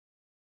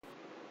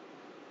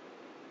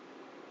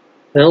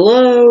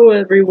Hello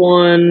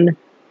everyone,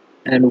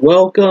 and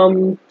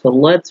welcome to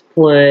Let's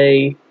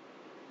Play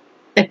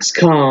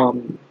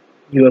XCOM,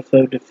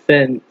 UFO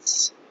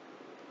Defense.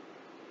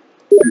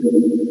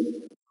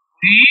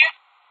 We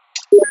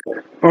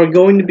are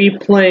going to be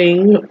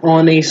playing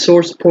on a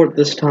source port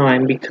this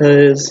time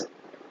because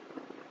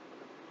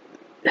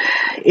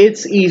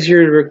it's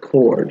easier to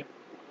record.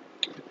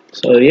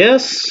 So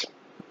yes,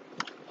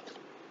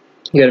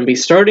 I'm going to be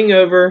starting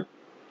over.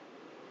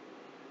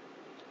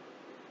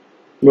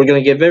 We're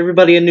going to give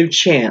everybody a new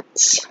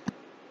chance.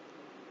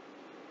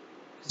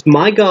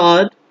 My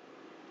God,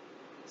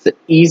 it's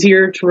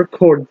easier to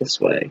record this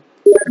way.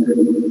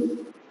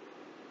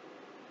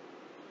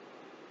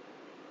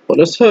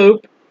 Let us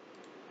hope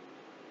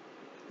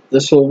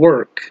this will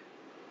work.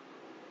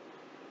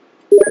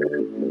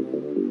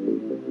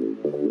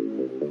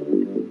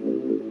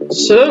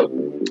 So,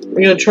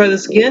 we're going to try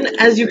this again.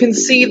 As you can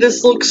see,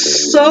 this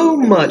looks so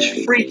much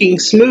freaking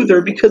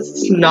smoother because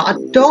it's not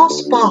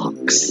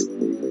DOSBox.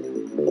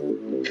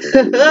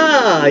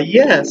 Haha,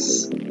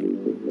 yes.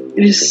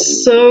 It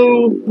is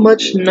so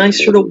much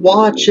nicer to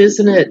watch,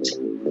 isn't it?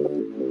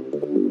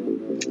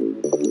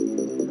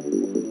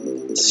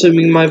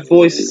 Assuming my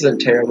voice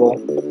isn't terrible.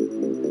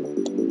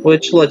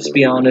 Which, let's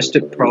be honest,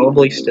 it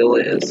probably still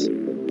is.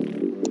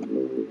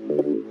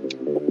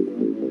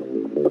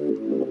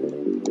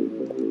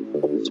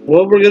 So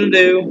what we're gonna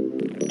do,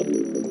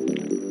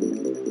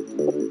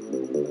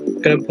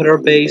 we're gonna put our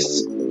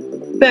base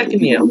back in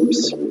the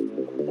Alps.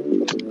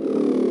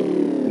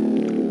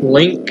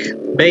 Link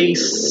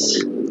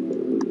base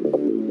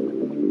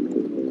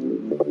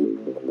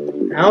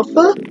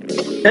Alpha?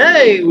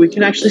 Hey, we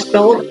can actually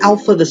spell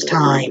Alpha this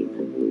time.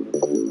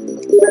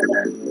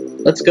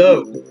 Let's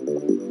go.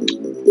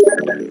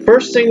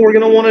 First thing we're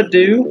gonna want to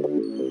do,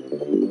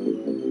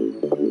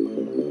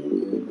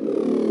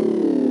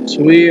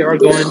 so we are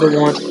going to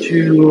want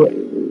to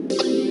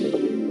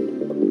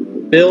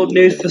build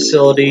new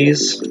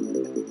facilities.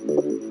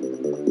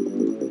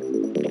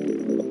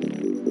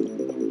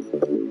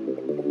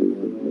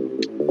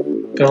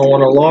 Gonna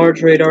want a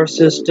large radar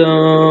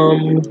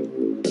system,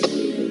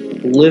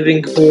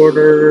 living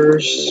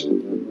quarters.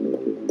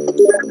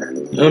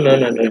 No.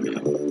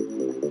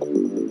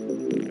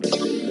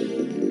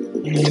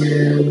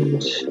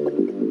 And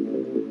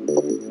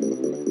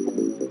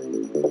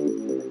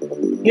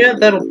yeah,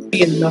 that'll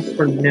be enough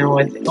for now,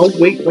 I think. Oh,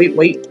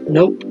 wait.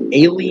 Nope.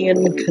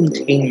 Alien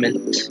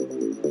containment.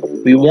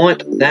 We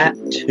want that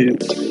too.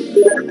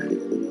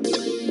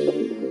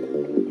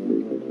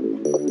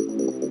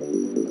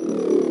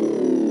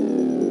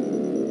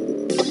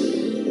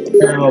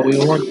 Now we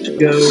want to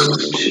go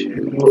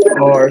to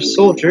our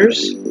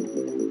soldiers.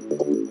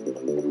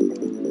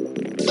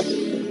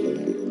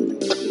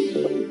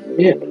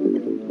 Yeah.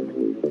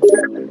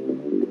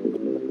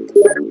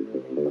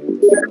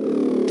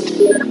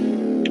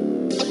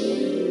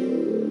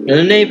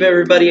 Gonna name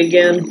everybody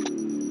again.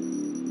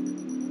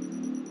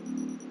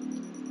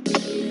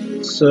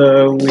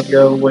 So we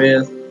go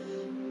with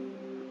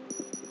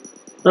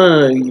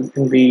you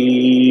can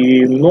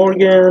be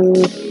Morgan.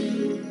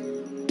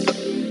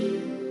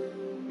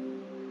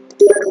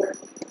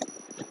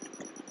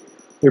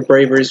 Your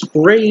bravery's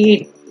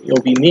great.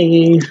 You'll be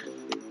me.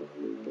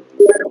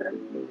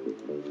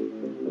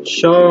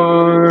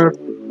 Sharp.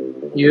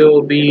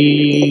 You'll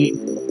be.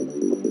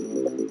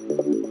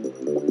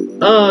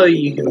 Oh,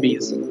 you can be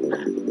Zach.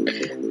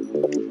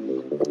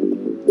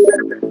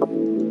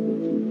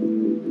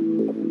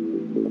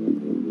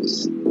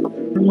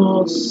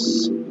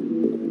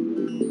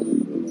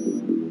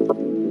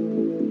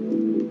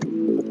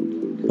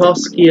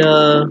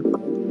 Kikoskia.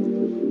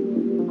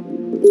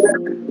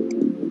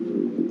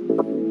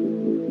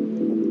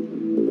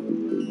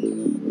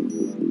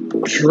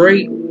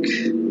 Drake.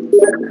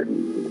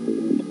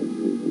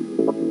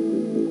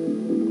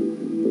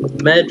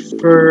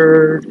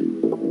 Medford.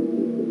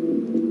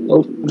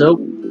 Oh,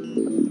 nope.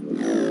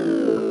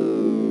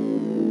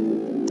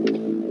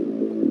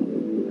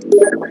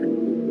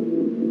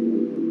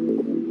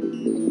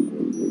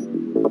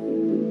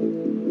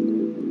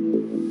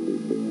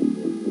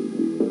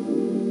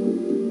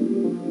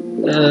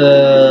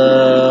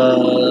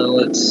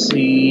 Let's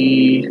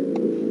see.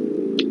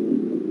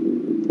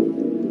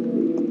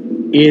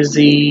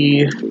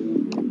 Izzy.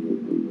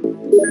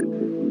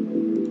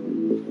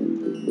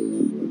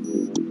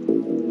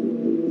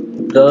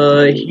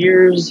 The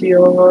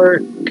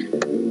Heresiarch.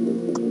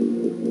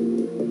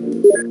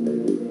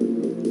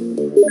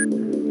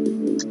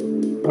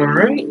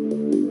 Alright.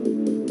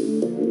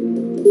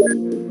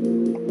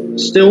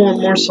 Still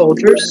want more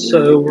soldiers,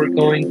 so we're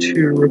going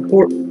to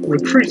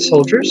recruit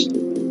soldiers.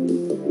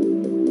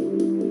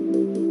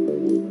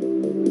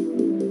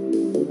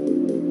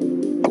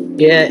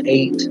 Yeah,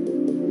 8.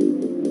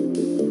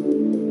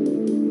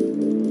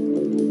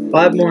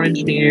 5 more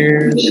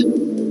engineers.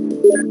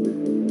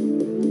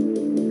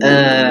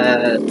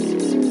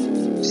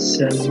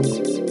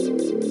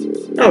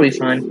 7. That'll be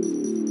fine.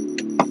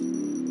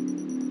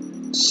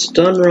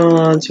 Stun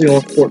rods, we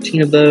want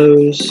 14 of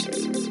those.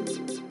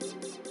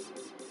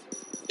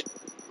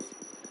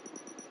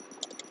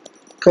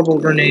 couple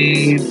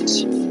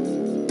grenades.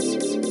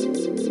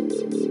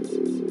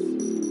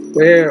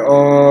 Where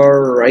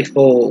are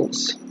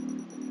rifles?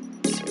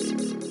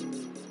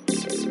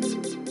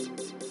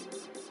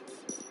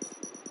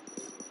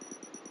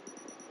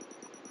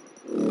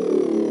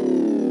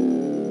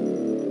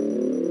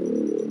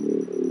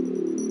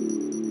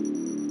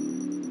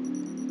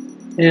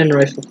 And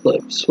rifle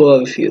clips. We'll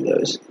have a few of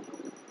those.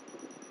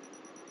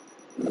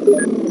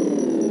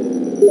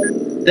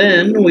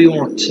 Then we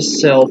want to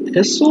sell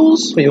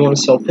pistols. We want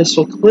to sell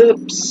pistol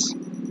clips.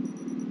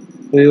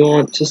 We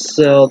want to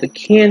sell the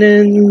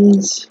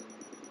cannons,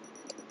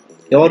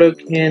 the auto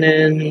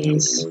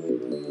cannons,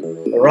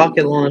 the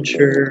rocket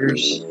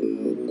launchers,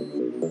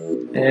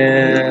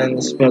 and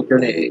the smoke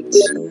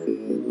grenades.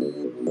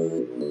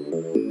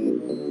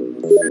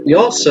 We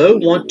also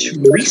want to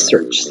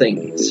research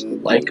things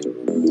like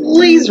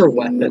laser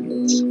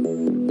weapons.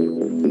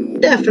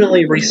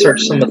 Definitely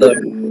research some of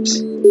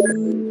those.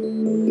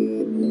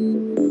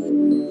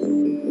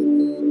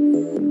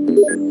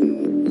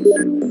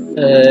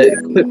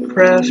 Equip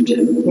craft.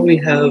 What do we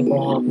have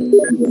on?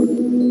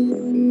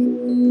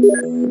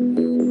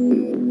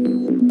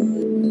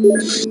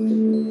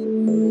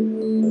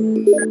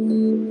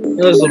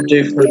 Those will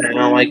do for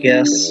now, I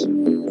guess.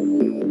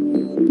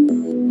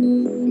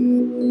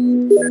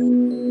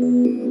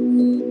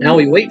 Now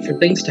we wait for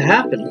things to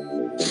happen.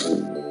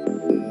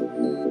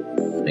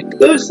 Like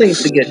those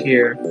things to get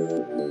here.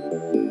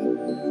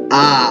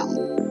 Ah!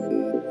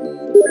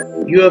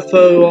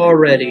 UFO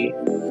already.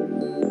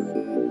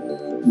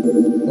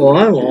 Well,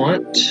 I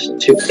want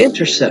to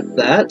intercept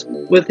that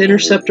with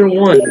Interceptor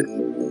 1.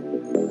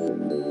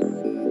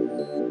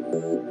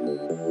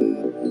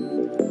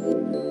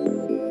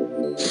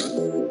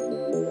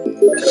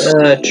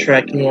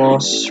 Tracking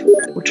loss.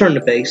 Return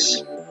to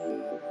base.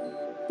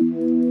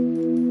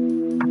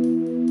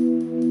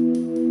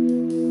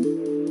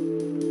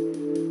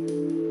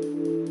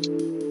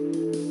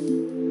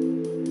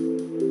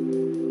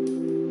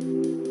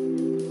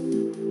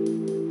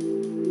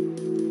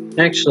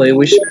 Actually,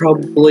 we should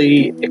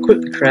probably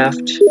equip the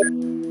craft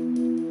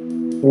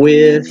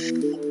with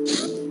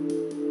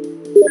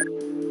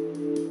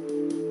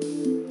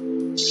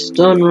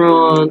stun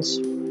rods.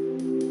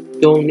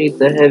 Don't need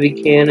the heavy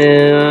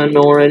cannon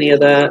or any of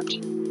that.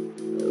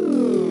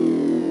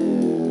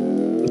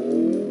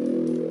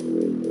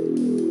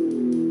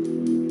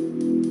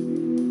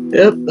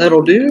 Yep,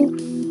 that'll do.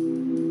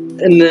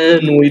 And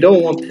then we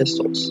don't want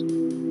pistols.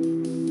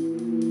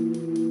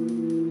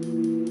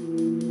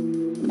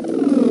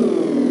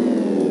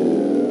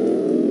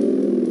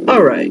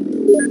 Alright.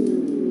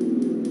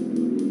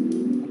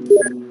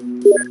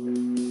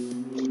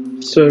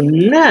 So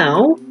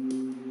now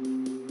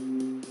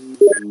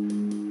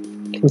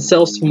can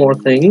sell some more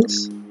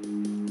things.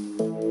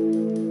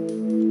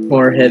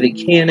 More heavy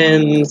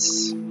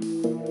cannons.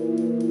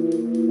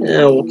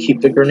 We'll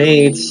keep the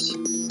grenades.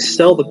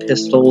 Sell the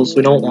pistols.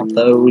 We don't want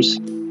those.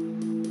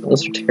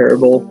 Those are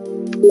terrible.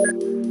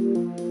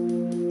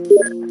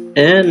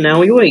 And now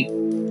we wait.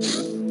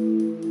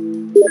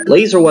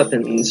 Laser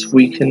weapons.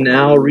 We can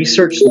now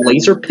research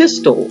laser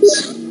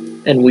pistols.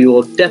 And we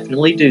will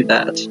definitely do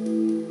that.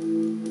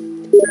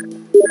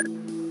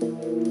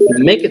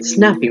 Make it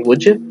snappy,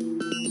 would you?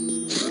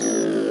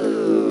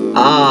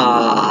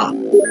 Ah.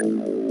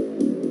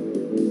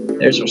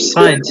 There's our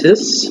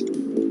scientists.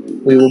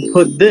 We will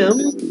put them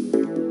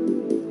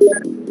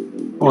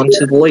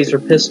onto the laser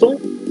pistol.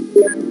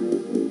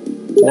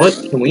 What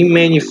can we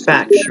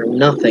manufacture?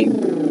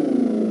 Nothing.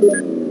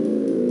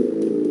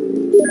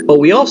 But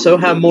we also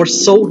have more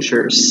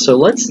soldiers, so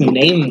let's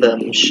name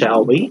them,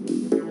 shall we?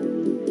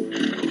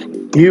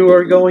 You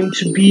are going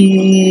to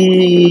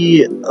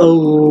be...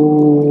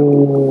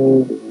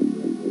 oh...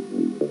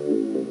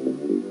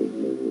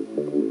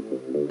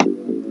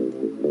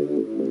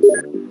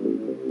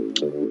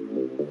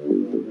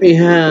 we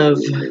have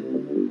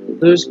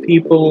those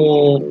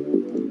people.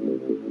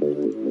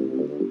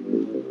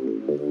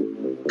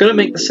 Gonna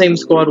make the same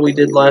squad we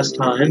did last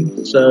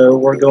time, so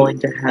we're going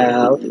to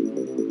have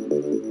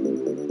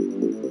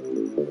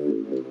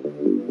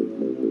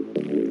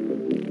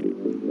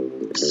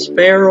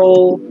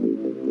Sparrow,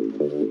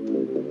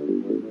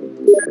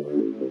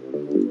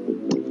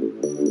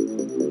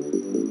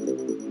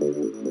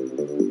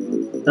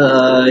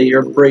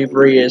 your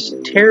bravery is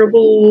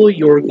terrible.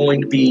 You're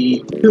going to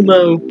be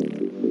Kumo.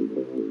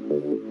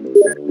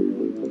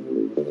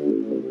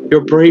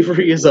 Your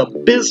bravery is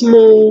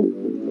abysmal.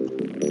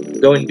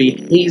 Going to be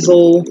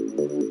Hazel.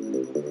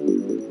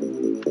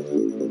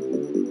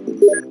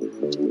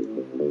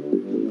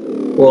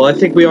 Well, I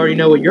think we already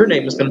know what your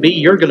name is going to be.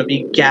 You're going to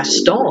be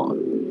Gaston.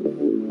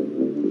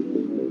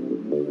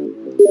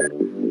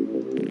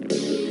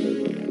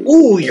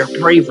 Ooh, your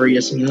bravery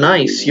is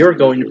nice. You're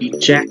going to be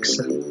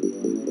Jackson.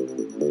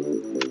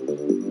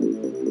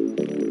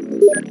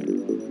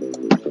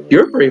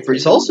 Your bravery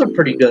is also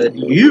pretty good.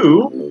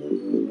 You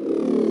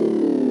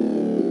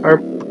are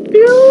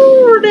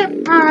PewDiePie.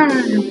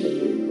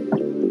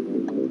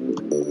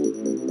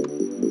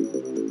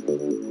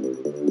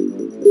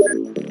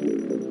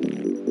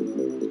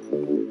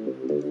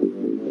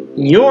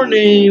 Your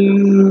name...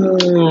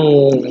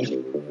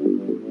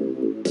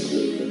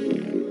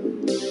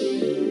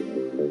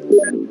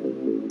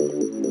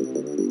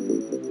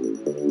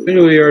 Who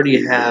do we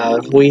already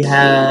have? We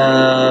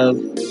have...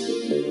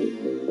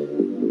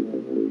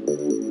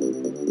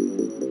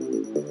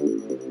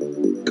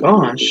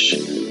 Gosh.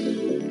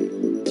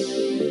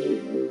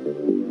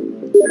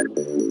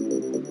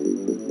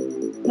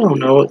 I don't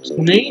know what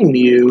to name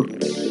you.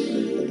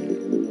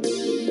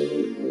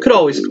 Could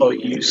always call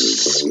you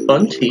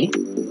Spunty.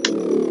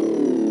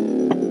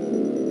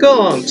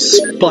 Go on,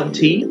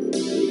 Spunty.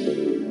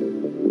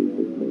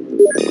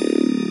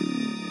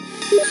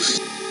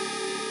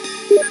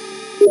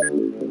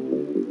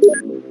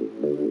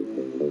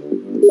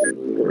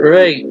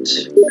 Right.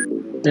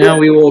 Now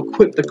we will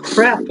equip the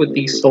crap with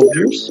these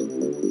soldiers.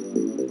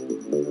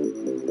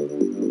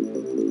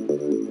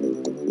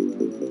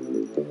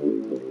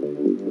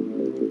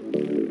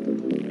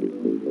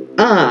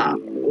 Ah,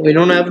 we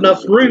don't have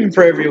enough room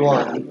for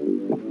everyone.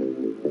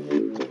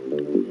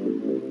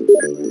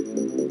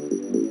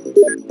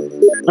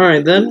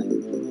 Alright then.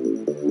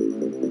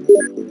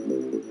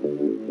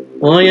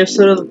 Well, you have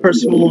said other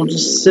person will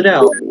just sit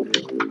out.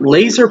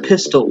 Laser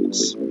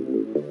pistols.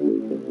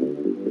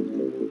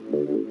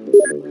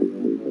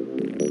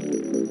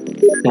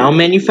 Now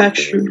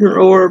manufacture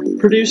or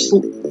produce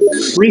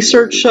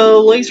research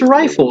laser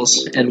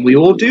rifles, and we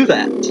will do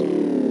that.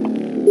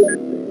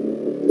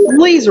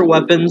 Laser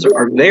weapons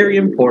are very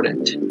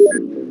important.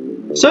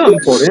 So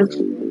important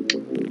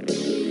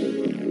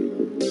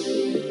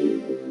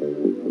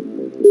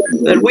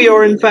that we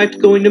are in fact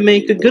going to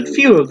make a good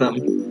few of them.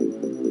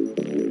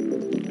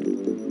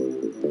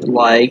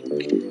 Like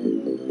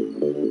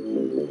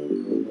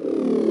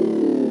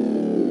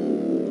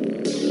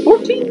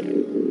 14?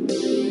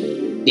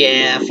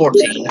 Yeah,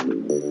 14.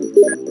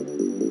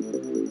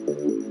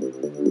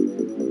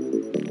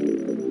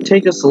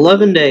 Take us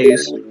 11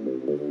 days.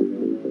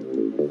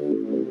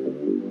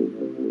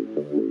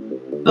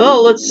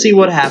 Oh, let's see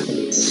what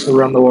happens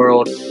around the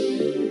world.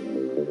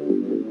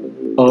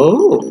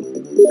 Oh.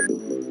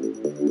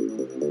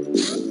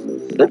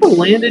 Is that a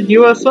landed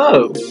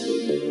UFO?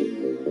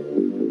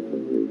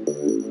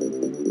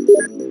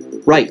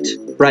 Right.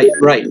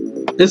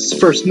 This is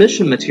first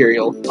mission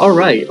material.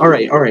 Alright.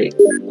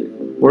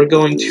 We're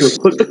going to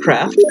equip the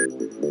craft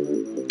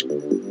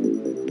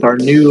with our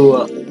new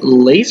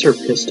laser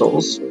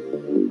pistols.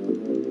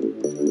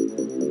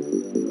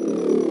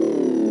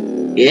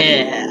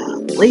 Yeah,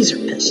 laser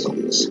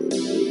pistols.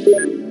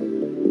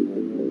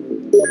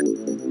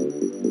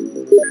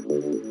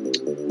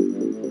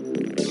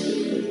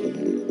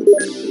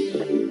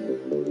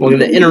 We're going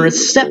to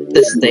intercept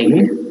this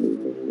thing.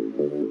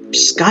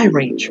 Sky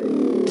Ranger.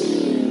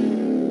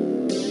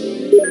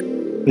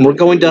 And we're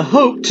going to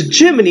hope to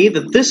Jiminy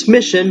that this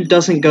mission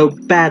doesn't go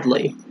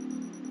badly.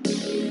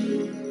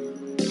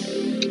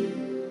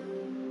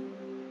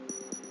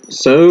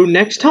 So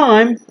next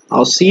time,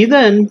 I'll see you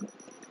then.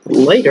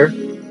 Later.